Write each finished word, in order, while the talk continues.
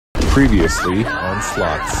Previously on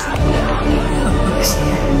Slots.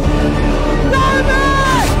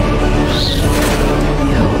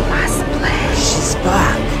 You must play. She's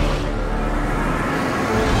back.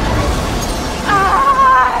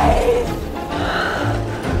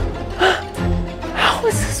 How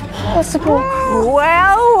is this possible? Well.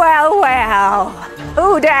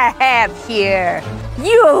 Who do I have here?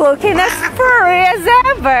 You looking as furry as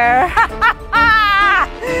ever.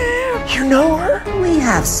 You know her? We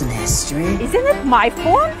have some history. Isn't it my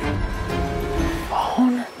phone?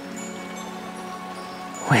 Phone?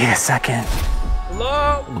 Wait a second.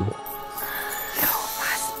 Hello? You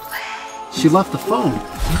must play. She left the phone.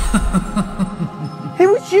 It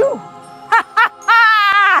was you.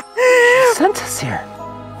 You sent us here.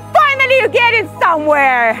 Finally you're getting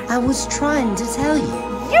somewhere. I was trying to tell you.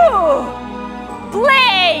 You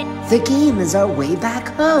play. The game is our way back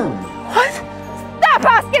home. What? Stop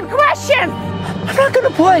asking questions. I'm not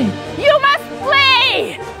gonna play. You must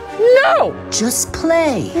play. No! Just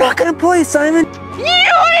play. I'm not gonna play, Simon.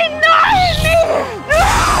 You annoy me.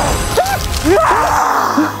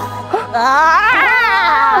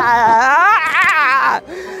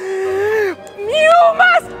 You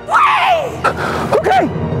must play. Okay.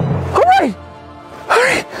 All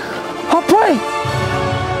right. I'll play.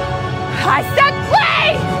 I said play.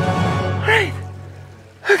 All right.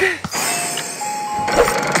 Okay.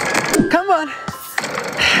 Come on.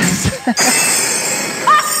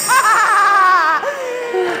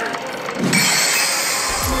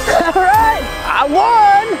 All right.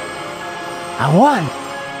 I won.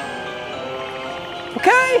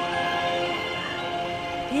 Okay.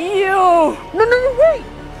 You No, wait.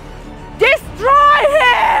 destroy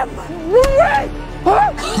him. Wait.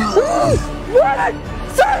 What?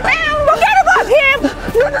 Simon. Forget about him.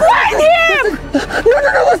 Find him.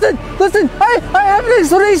 No, listen. I have an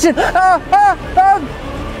explanation.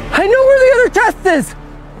 I know where the other chest is.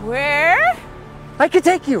 Where? I can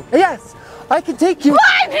take you. Yes, I can take you.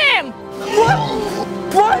 Find him.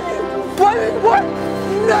 What?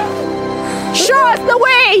 No. Show us the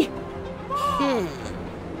way.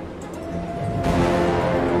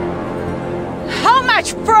 How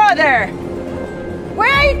much further?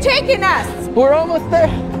 Where are you taking us? We're almost there.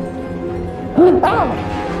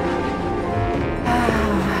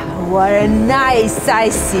 What a nice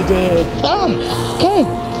icy day. Okay.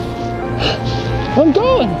 I'm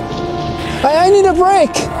going. I need a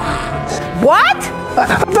break. What?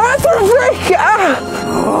 Bathroom break.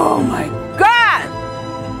 Oh my God.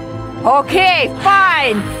 Okay,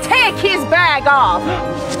 fine. Take his bag off.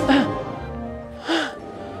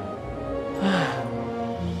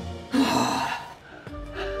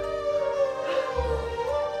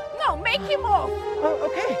 No, make him off.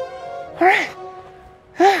 Okay. All right.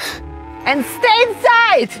 And stay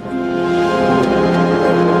inside.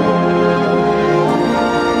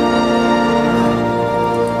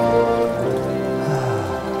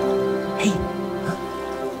 Hey.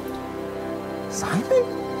 Simon?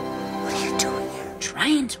 What are you doing here?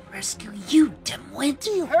 Trying to rescue you, dimwit.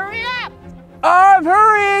 Hurry up. I'm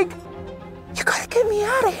hurrying. You gotta get me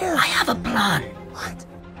out of here. I have a plan. What?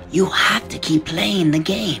 You have to keep playing the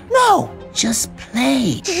game. No. Just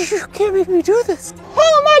play. You can't make me do this.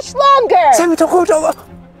 How much longer? Simon, don't go.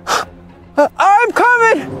 I'm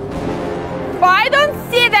coming. If I don't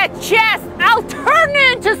see that chest, I'll turn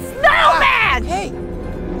you into snowman. Hey,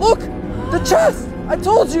 look, the chest. I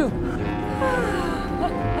told you.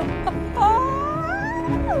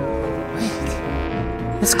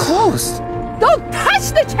 Wait, it's closed. Don't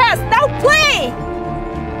touch the chest. Now play.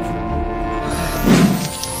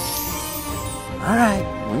 All right,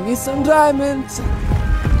 bring me some diamonds.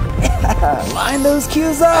 Line those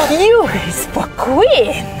cues up. You is for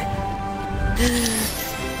queen.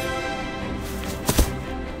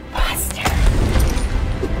 Buster.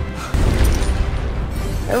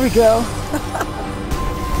 There we go.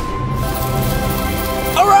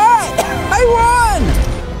 All right, I won.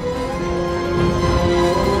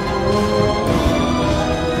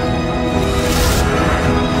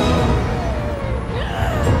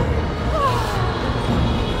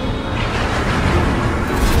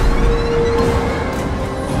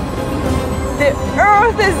 The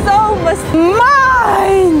earth is almost mine.